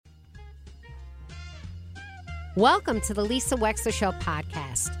Welcome to the Lisa Wexler Show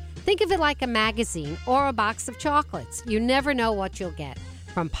podcast. Think of it like a magazine or a box of chocolates. You never know what you'll get.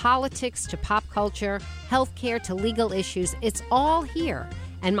 From politics to pop culture, healthcare to legal issues, it's all here.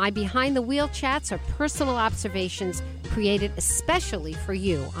 And my behind-the-wheel chats are personal observations created especially for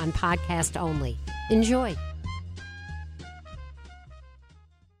you on podcast only. Enjoy.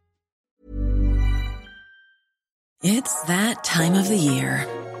 It's that time of the year.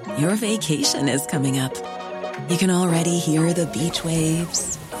 Your vacation is coming up. You can already hear the beach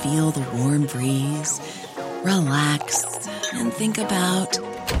waves, feel the warm breeze, relax, and think about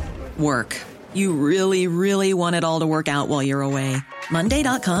work. You really, really want it all to work out while you're away.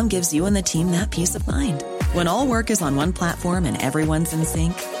 Monday.com gives you and the team that peace of mind. When all work is on one platform and everyone's in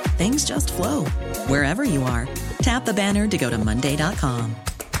sync, things just flow. Wherever you are, tap the banner to go to Monday.com.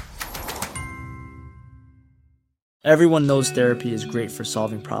 Everyone knows therapy is great for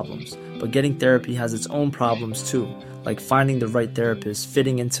solving problems, but getting therapy has its own problems too, like finding the right therapist,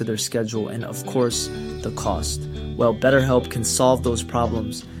 fitting into their schedule, and of course, the cost. Well, BetterHelp can solve those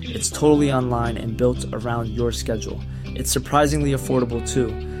problems. It's totally online and built around your schedule. It's surprisingly affordable too.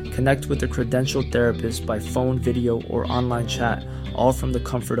 Connect with a credentialed therapist by phone, video, or online chat, all from the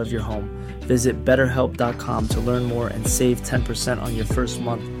comfort of your home. Visit BetterHelp.com to learn more and save 10% on your first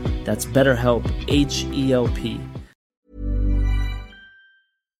month. That's BetterHelp, H-E-L-P.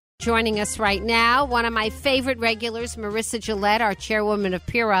 Joining us right now, one of my favorite regulars, Marissa Gillett, our chairwoman of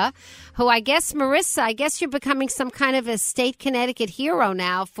PURA, who Marissa, you're becoming some kind of a state Connecticut hero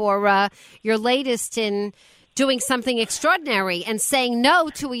now for your latest in doing something extraordinary and saying no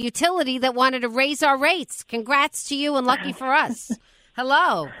to a utility that wanted to raise our rates. Congrats to you and lucky for us.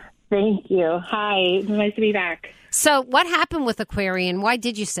 Hello. Thank you. Hi. Nice to be back. So what happened with Aquarian? Why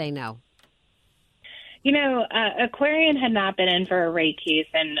did you say no? You know, Aquarian had not been in for a rate case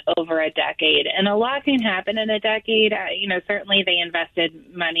in over a decade, and a lot can happen in a decade. Certainly they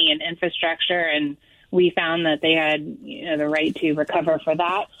invested money in infrastructure, and we found that they had, the right to recover for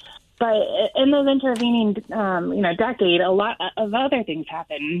that. But in those intervening, decade, a lot of other things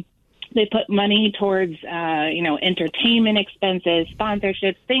happened. They put money towards, entertainment expenses,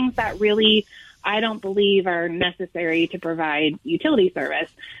 sponsorships, things that really I don't believe are necessary to provide utility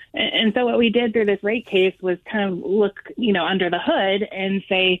service. And so what we did through this rate case was kind of look, under the hood and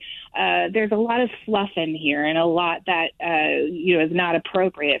say, there's a lot of fluff in here and a lot that, is not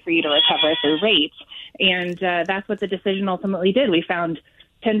appropriate for you to recover through rates. And that's what the decision ultimately did. We found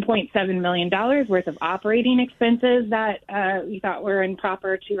 $10.7 million worth of operating expenses that we thought were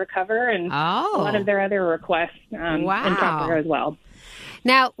improper to recover, and a lot of their other requests improper as well.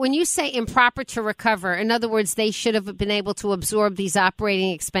 Now, when you say improper to recover, in other words, they should have been able to absorb these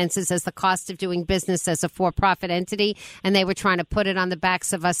operating expenses as the cost of doing business as a for-profit entity, and they were trying to put it on the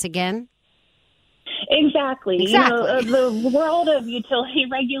backs of us again? Exactly. The world of utility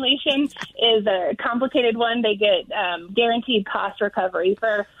regulation is a complicated one. They get guaranteed cost recovery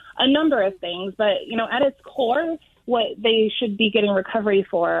for a number of things, but, at its core, what they should be getting recovery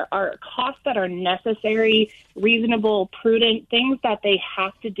for are costs that are necessary, reasonable, prudent, things that they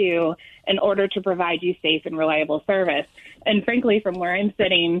have to do in order to provide you safe and reliable service. And frankly, from where I'm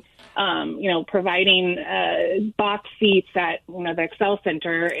sitting, providing box seats at the Excel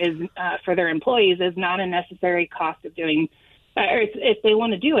Center is for their employees is not a necessary cost of doing. Or if they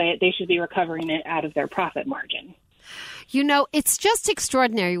want to do it, they should be recovering it out of their profit margin. It's just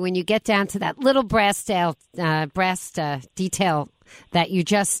extraordinary when you get down to that little brass detail that you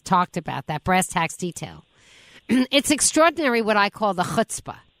just talked about, that brass tacks detail. It's extraordinary what I call the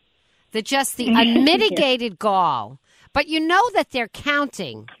chutzpah, the unmitigated gall. But you know that they're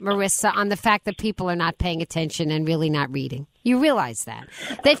counting, Marissa, on the fact that people are not paying attention and really not reading. You realize that.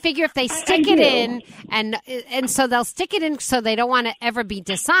 They figure if they stick it in, and so they'll stick it in so they don't want to ever be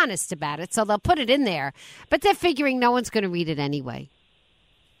dishonest about it, so they'll put it in there. But they're figuring no one's going to read it anyway.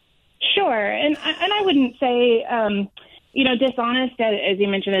 Sure. And I wouldn't say, dishonest, as you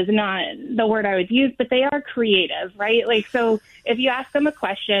mentioned, is not the word I would use, but they are creative, right? So if you ask them a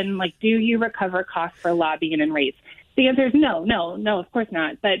question, do you recover costs for lobbying and rates? The answer is no, of course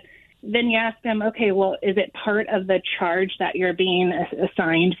not. But then you ask them, okay, well, is it part of the charge that you're being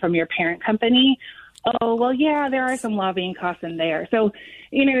assigned from your parent company? Oh, well, yeah, there are some lobbying costs in there. So,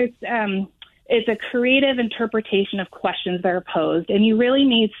 it's a creative interpretation of questions that are posed, and you really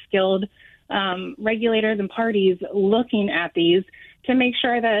need skilled regulators and parties looking at these to make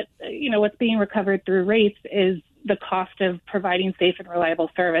sure that, what's being recovered through rates is the cost of providing safe and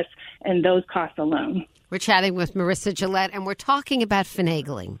reliable service and those costs alone. We're chatting with Marissa Gillett, and we're talking about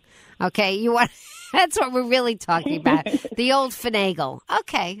finagling. Okay, that's what we're really talking about, the old finagle.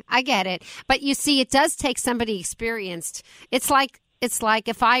 Okay, I get it. But you see, it does take somebody experienced. It's like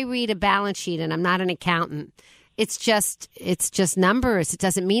if I read a balance sheet and I'm not an accountant, it's just numbers. It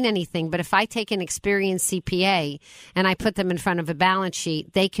doesn't mean anything. But if I take an experienced CPA and I put them in front of a balance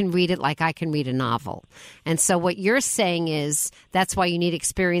sheet, they can read it like I can read a novel. And so what you're saying is that's why you need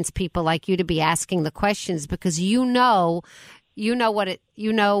experienced people like you to be asking the questions, because you know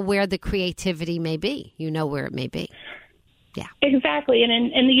where the creativity may be. You know where it may be. Yeah, exactly.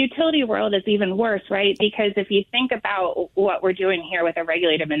 And in the utility world, it's even worse, right? Because if you think about what we're doing here with a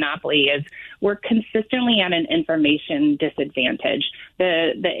regulated monopoly is we're consistently at an information disadvantage.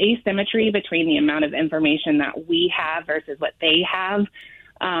 The asymmetry between the amount of information that we have versus what they have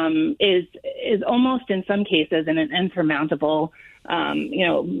is almost in some cases an insurmountable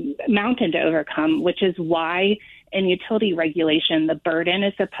mountain to overcome, which is why in utility regulation, the burden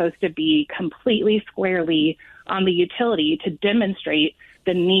is supposed to be completely squarely on the utility to demonstrate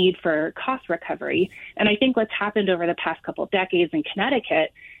the need for cost recovery. And I think what's happened over the past couple of decades in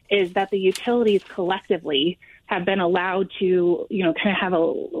Connecticut is that the utilities collectively have been allowed to, kind of have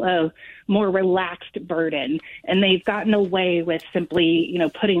a more relaxed burden. And they've gotten away with simply,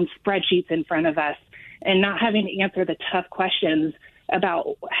 putting spreadsheets in front of us and not having to answer the tough questions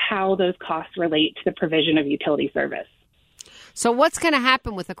about how those costs relate to the provision of utility service. So what's going to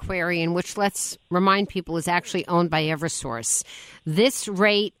happen with Aquarian, which, let's remind people, is actually owned by Eversource? This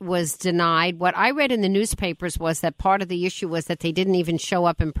rate was denied. What I read in the newspapers was that part of the issue was that they didn't even show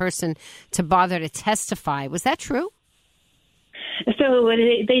up in person to bother to testify. Was that true? So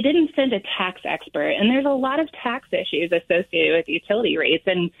they didn't send a tax expert, and there's a lot of tax issues associated with utility rates.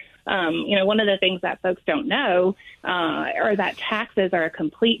 And one of the things that folks don't know are that taxes are a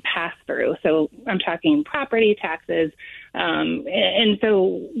complete pass-through. So I'm talking property taxes. And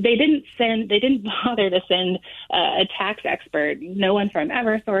so they didn't bother to send a tax expert, no one from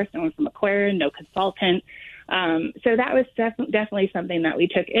Eversource, no one from Aquarian, no consultant. So that was definitely something that we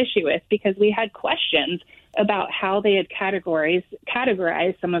took issue with, because we had questions about how they had categorized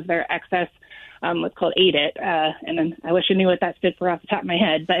some of their excess, what's called ADIT. And then I wish I knew what that stood for off the top of my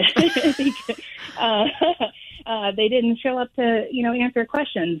head, but they didn't show up to, answer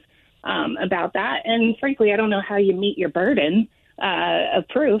questions about that. And frankly, I don't know how you meet your burden of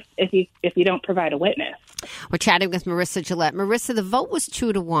proof if you don't provide a witness. We're chatting with Marissa Gillett. Marissa, the vote was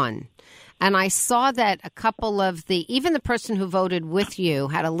 2-1. And I saw that a couple of even the person who voted with you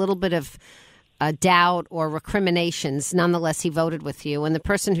had a little bit of doubt or recriminations. Nonetheless, he voted with you. And the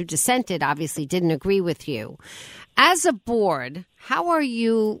person who dissented obviously didn't agree with you. As a board, how are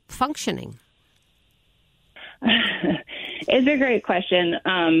you functioning? It's a great question.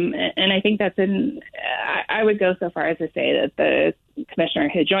 And I think I would go so far as to say that the commissioner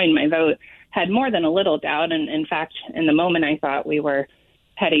who joined my vote had more than a little doubt. And in fact, in the moment, I thought we were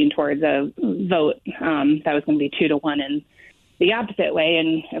heading towards a vote that was going to be 2-1 in the opposite way.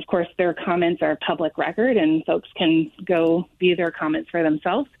 And of course, their comments are public record, and folks can go view their comments for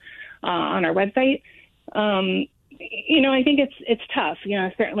themselves on our website. I think it's tough.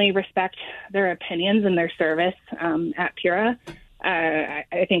 I certainly respect their opinions and their service at PURA.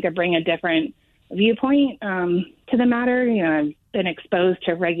 I think I bring a different viewpoint to the matter. I've been exposed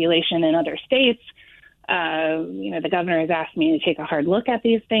to regulation in other states. The governor has asked me to take a hard look at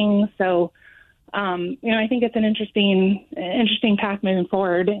these things. So, I think it's an interesting path moving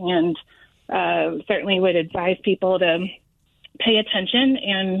forward, and certainly would advise people to pay attention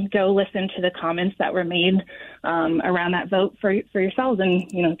and go listen to the comments that were made around that vote for yourselves,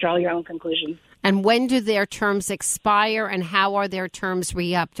 and draw your own conclusions. And when do their terms expire, and how are their terms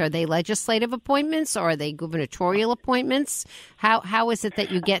re-upped? Are they legislative appointments, or are they gubernatorial appointments? How is it that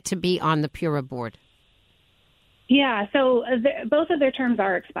you get to be on the PURA board? Yeah, so both of their terms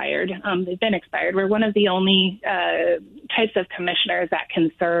are expired. They've been expired. We're one of the only types of commissioners that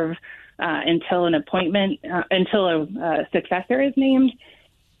can serve until a successor is named.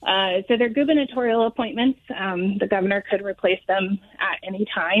 So they're gubernatorial appointments. The governor could replace them at any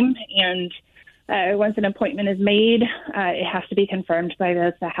time. And once an appointment is made, it has to be confirmed by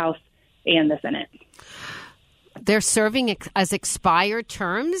both the House and the Senate. They're serving as expired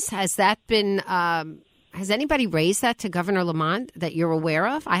terms. Has that been... Has anybody raised that to Governor Lamont that you're aware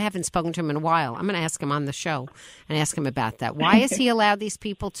of? I haven't spoken to him in a while. I'm going to ask him on the show and ask him about that. Why has he allowed these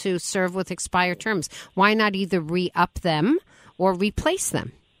people to serve with expired terms? Why not either re-up them or replace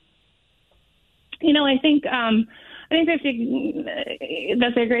them? I think that's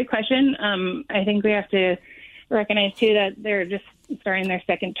a great question. I think we have to recognize, too, that there are just during their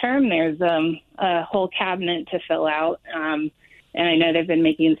second term. There's a whole cabinet to fill out, and I know they've been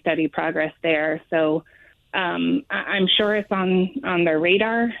making steady progress there. So I'm sure it's on their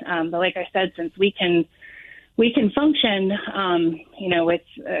radar. But like I said, since we can function, with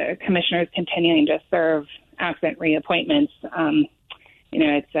commissioners continuing to serve absent reappointments,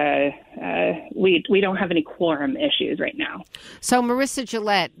 we don't have any quorum issues right now. So, Marissa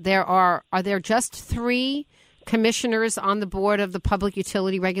Gillett, are there just 3 commissioners on the board of the Public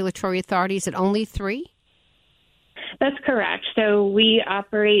Utility Regulatory Authority? Is it only 3? That's correct. So we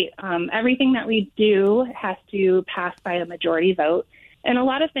operate, everything that we do has to pass by a majority vote. And a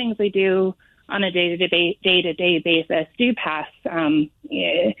lot of things we do on a day-to-day basis do pass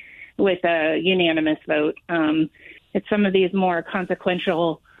with a unanimous vote. It's some of these more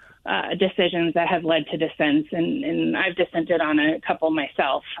consequential decisions that have led to dissents, and I've dissented on a couple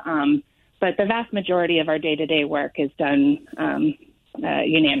myself. But the vast majority of our day-to-day work is done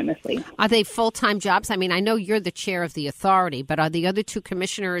unanimously. Are they full-time jobs? I mean, I know you're the chair of the authority, but are the other 2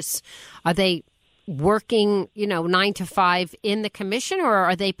 commissioners, are they working, 9 to 5 in the commission, or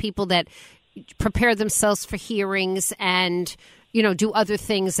are they people that prepare themselves for hearings and, do other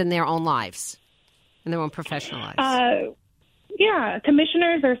things in their own lives, in their own professional lives? Yeah,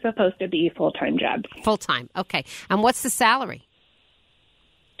 commissioners are supposed to be full-time jobs. Full-time, okay. And what's the salary?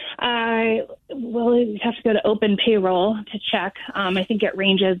 Well, you have to go to open payroll to check. I think it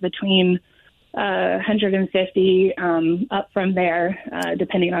ranges between 150 up from there,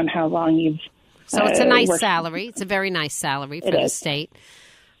 depending on how long you've So it's a nice worked. salary. It's a very nice salary for the state.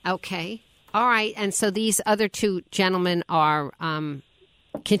 Okay. All right. And so these other 2 gentlemen are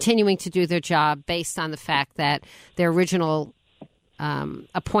continuing to do their job based on the fact that their original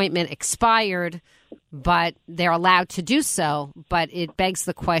appointment expired, but they're allowed to do so. But it begs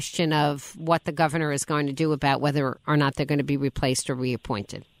the question of what the governor is going to do about whether or not they're going to be replaced or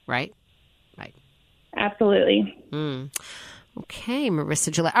reappointed, right? Right. Absolutely. Okay, Marissa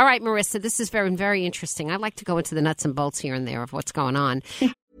Gillett. All right, Marissa, this is very, very interesting. I'd like to go into the nuts and bolts here and there of what's going on.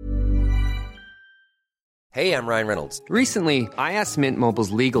 Hey, I'm Ryan Reynolds. Recently, I asked Mint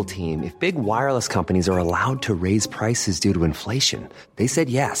Mobile's legal team if big wireless companies are allowed to raise prices due to inflation. They said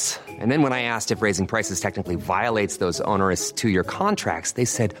yes. And then when I asked if raising prices technically violates those onerous 2-year contracts, they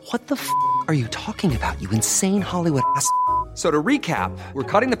said, "What the f*** are you talking about, you insane Hollywood ass?" So to recap, we're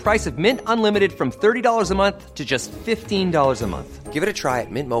cutting the price of Mint Unlimited from $30 a month to just $15 a month. Give it a try at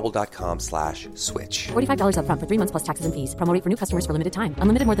mintmobile.com/switch. $45 up front for 3 months plus taxes and fees. Promo rate for new customers for limited time.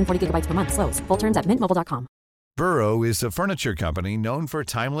 Unlimited more than 40 gigabytes per month. Slows full terms at mintmobile.com. Burrow is a furniture company known for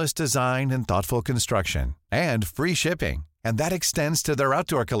timeless design and thoughtful construction and free shipping, and that extends to their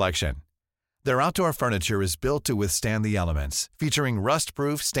outdoor collection. Their outdoor furniture is built to withstand the elements, featuring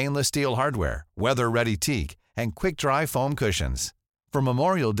rust-proof stainless steel hardware, weather-ready teak, and quick-dry foam cushions. For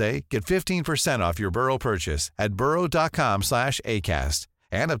Memorial Day, get 15% off your Burrow purchase at burrow.com/acast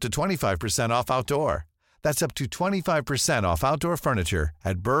and up to 25% off outdoor. That's up to 25% off outdoor furniture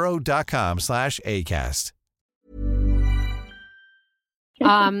at burrow.com/acast.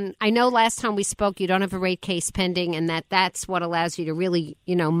 I know last time we spoke, you don't have a rate case pending, and that's what allows you to really,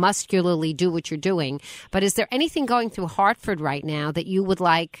 muscularly do what you're doing. But is there anything going through Hartford right now that you would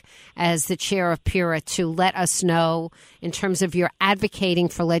like, as the chair of PURA, to let us know in terms of your advocating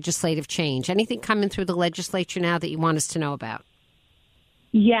for legislative change? Anything coming through the legislature now that you want us to know about?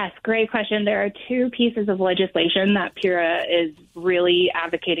 Yes, great question. There are 2 pieces of legislation that PURA is really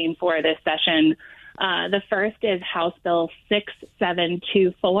advocating for this session. The first is House Bill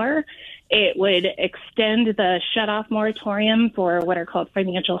 6724. It would extend the shutoff moratorium for what are called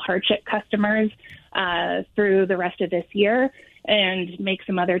financial hardship customers through the rest of this year and make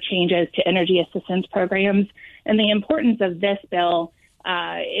some other changes to energy assistance programs. And the importance of this bill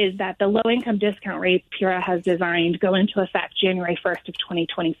is that the low-income discount rates PURA has designed go into effect January 1st of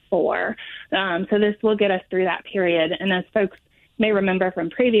 2024. So this will get us through that period. And as folks may remember from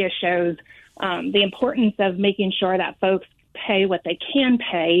previous shows, the importance of making sure that folks pay what they can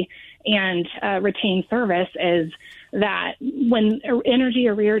pay and retain service is that when energy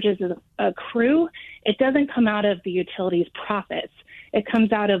arrearages accrue, it doesn't come out of the utility's profits. It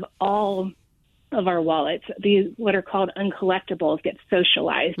comes out of all of our wallets. These, what are called uncollectibles, get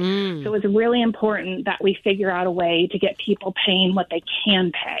socialized. So it's really important that we figure out a way to get people paying what they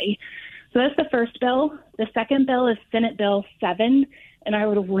can pay. So that's the first bill. The second bill is Senate Bill 7. And I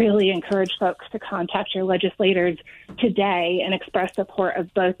would really encourage folks to contact your legislators today and express support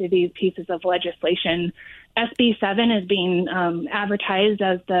of both of these pieces of legislation. SB 7 is being advertised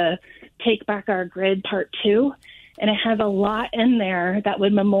as the Take Back Our Grid Part 2, and it has a lot in there that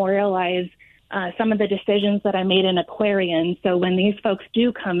would memorialize some of the decisions that I made in Aquarian. So when these folks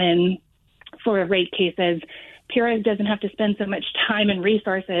do come in for rate cases, PURA doesn't have to spend so much time and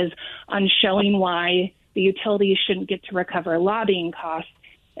resources on showing why the utilities shouldn't get to recover lobbying costs,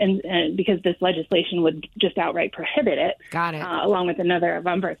 and because this legislation would just outright prohibit it. Got it. Along with another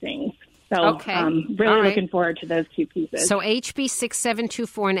number of things. So okay. Really looking forward to those two pieces. So HB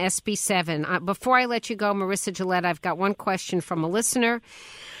 6724 and SB 7. Before I let you go, Marissa Gillett, I've got one question from a listener.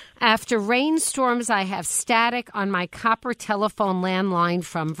 After rainstorms, I have static on my copper telephone landline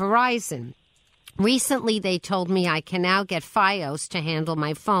from Verizon. Recently, they told me I can now get Fios to handle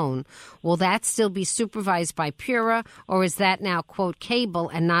my phone. Will that still be supervised by PURA, or is that now, quote, cable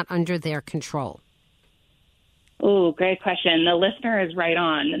and not under their control? Oh, great question. The listener is right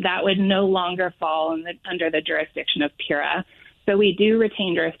on. That would no longer fall under the jurisdiction of PURA. So we do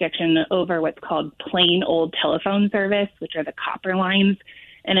retain jurisdiction over what's called plain old telephone service, which are the copper lines,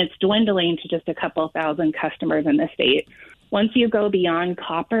 and it's dwindling to just a couple thousand customers in the state. Once you go beyond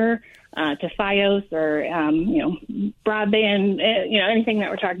copper to Fios or, broadband, anything that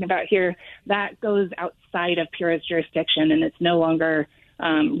we're talking about here, that goes outside of PURA's jurisdiction, and it's no longer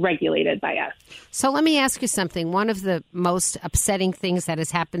regulated by us. So let me ask you something. One of the most upsetting things that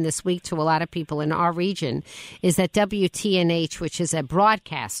has happened this week to a lot of people in our region is that WTNH, which is a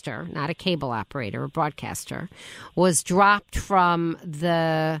broadcaster, not a cable operator, a broadcaster, was dropped from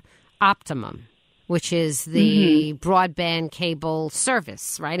the Optimum, which is the broadband cable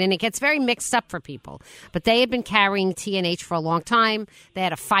service, right? And it gets very mixed up for people. But they had been carrying TNH for a long time. They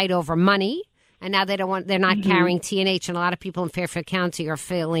had a fight over money. And now they're not carrying TNH, and a lot of people in Fairfield County are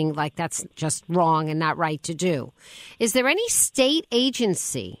feeling like that's just wrong and not right to do. Is there any state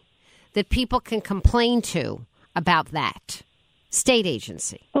agency that people can complain to about that? State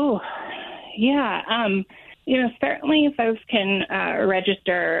agency? Oh, yeah. Certainly folks can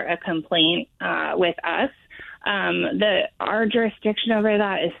register a complaint with us. Our jurisdiction over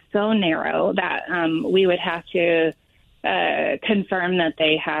that is so narrow that we would have to confirm that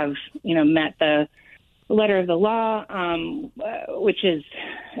they have, met the letter of the law, which is,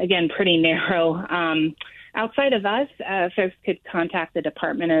 again, pretty narrow. Outside of us, folks could contact the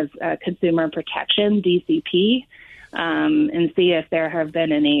Department of Consumer Protection, DCP, and see if there have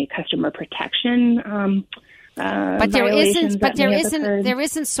been any customer protection but there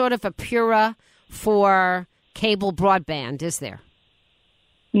isn't sort of a PURA for cable broadband, is there?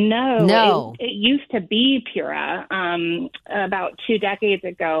 No. It used to be PURA about 2 decades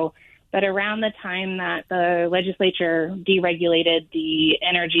ago, but around the time that the legislature deregulated the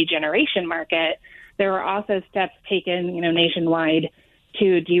energy generation market, there were also steps taken, nationwide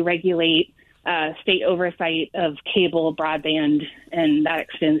to deregulate state oversight of cable broadband, and that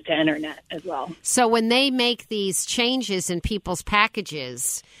extends to internet as well. So when they make these changes in people's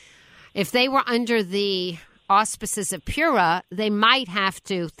packages, if they were under the auspices of PURA, they might have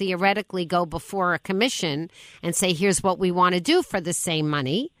to theoretically go before a commission and say, here's what we want to do for the same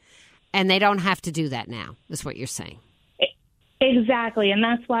money. And they don't have to do that now, is what you're saying. Exactly. And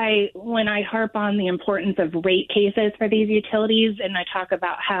that's why when I harp on the importance of rate cases for these utilities, and I talk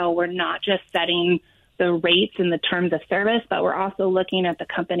about how we're not just setting the rates and the terms of service, but we're also looking at the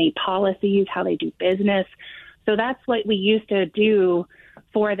company policies, how they do business. So that's what we used to do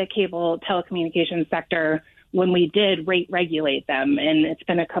for the cable telecommunications sector when we did rate regulate them, and it's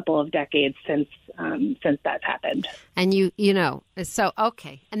been a couple of decades since that's happened. And so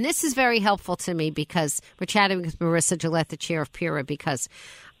okay. And this is very helpful to me because we're chatting with Marissa Gillett, the chair of PURA, because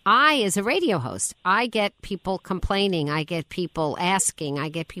I, as a radio host, I get people complaining, I get people asking, I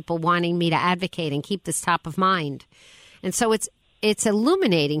get people wanting me to advocate and keep this top of mind. And so it's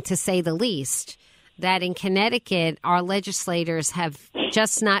illuminating, to say the least, that in Connecticut, our legislators have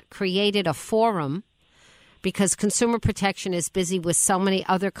just not created a forum because consumer protection is busy with so many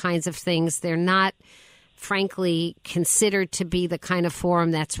other kinds of things. They're not, frankly, considered to be the kind of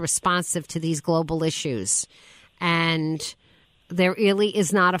forum that's responsive to these global issues. And there really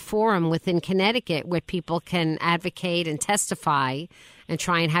is not a forum within Connecticut where people can advocate and testify and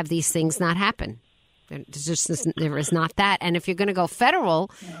try and have these things not happen. There is not that. And if you're going to go federal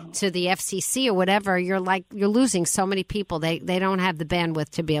to the FCC or whatever, you're losing so many people. They don't have the bandwidth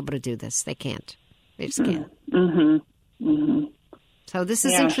to be able to do this. They can't. They just can't. So this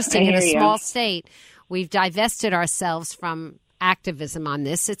is interesting. In a small state, we've divested ourselves from activism on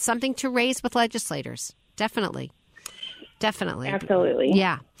this. It's something to raise with legislators. Definitely. Absolutely.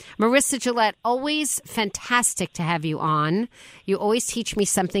 Yeah. Marissa Gillett, always fantastic to have you on. You always teach me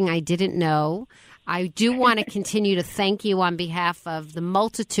something I didn't know. I do want to continue to thank you on behalf of the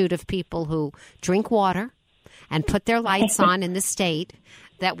multitude of people who drink water and put their lights on in the state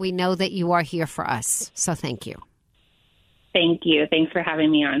that we know that you are here for us. So thank you. Thank you. Thanks for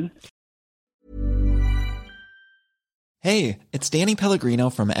having me on. Hey, it's Danny Pellegrino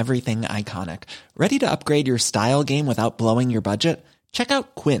from Everything Iconic. Ready to upgrade your style game without blowing your budget? Check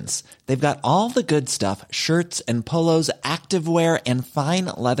out Quince. They've got all the good stuff, shirts and polos, activewear, and fine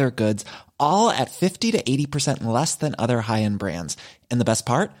leather goods, all at 50 to 80% less than other high-end brands. And the best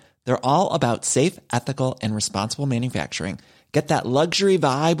part? They're all about safe, ethical, and responsible manufacturing. Get that luxury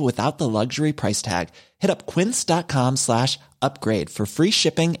vibe without the luxury price tag. Hit up quince.com/upgrade for free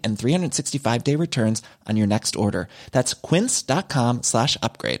shipping and 365-day returns on your next order. That's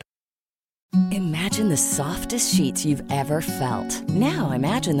quince.com/upgrade. Imagine the softest sheets you've ever felt. Now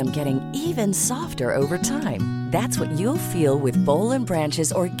imagine them getting even softer over time. That's what you'll feel with Boll &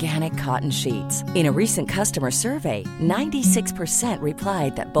 Branch's organic cotton sheets. In a recent customer survey, 96%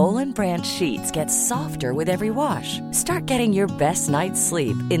 replied that Boll & Branch sheets get softer with every wash. Start getting your best night's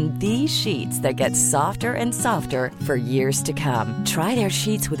sleep in these sheets that get softer and softer for years to come. Try their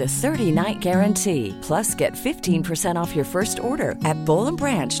sheets with a 30-night guarantee. Plus, get 15% off your first order at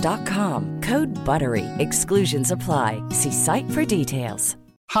bollandbranch.com. Code BUTTERY. Exclusions apply. See site for details.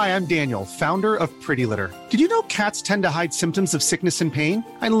 Hi, I'm Daniel, founder of Pretty Litter. Did you know cats tend to hide symptoms of sickness and pain?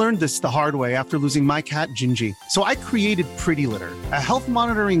 I learned this the hard way after losing my cat, Gingy. So I created Pretty Litter, a health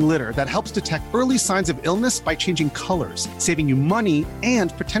monitoring litter that helps detect early signs of illness by changing colors, saving you money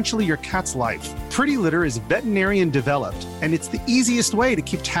and potentially your cat's life. Pretty Litter is veterinarian developed, and it's the easiest way to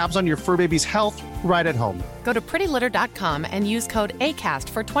keep tabs on your fur baby's health right at home. Go to prettylitter.com and use code ACAST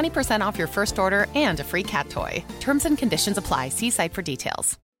for 20% off your first order and a free cat toy. Terms and conditions apply. See site for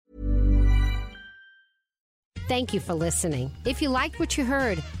details. Thank you for listening. If you liked what you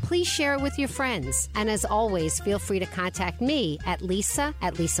heard, please share it with your friends. And as always, feel free to contact me at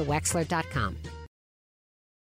lisa@lisawexler.com.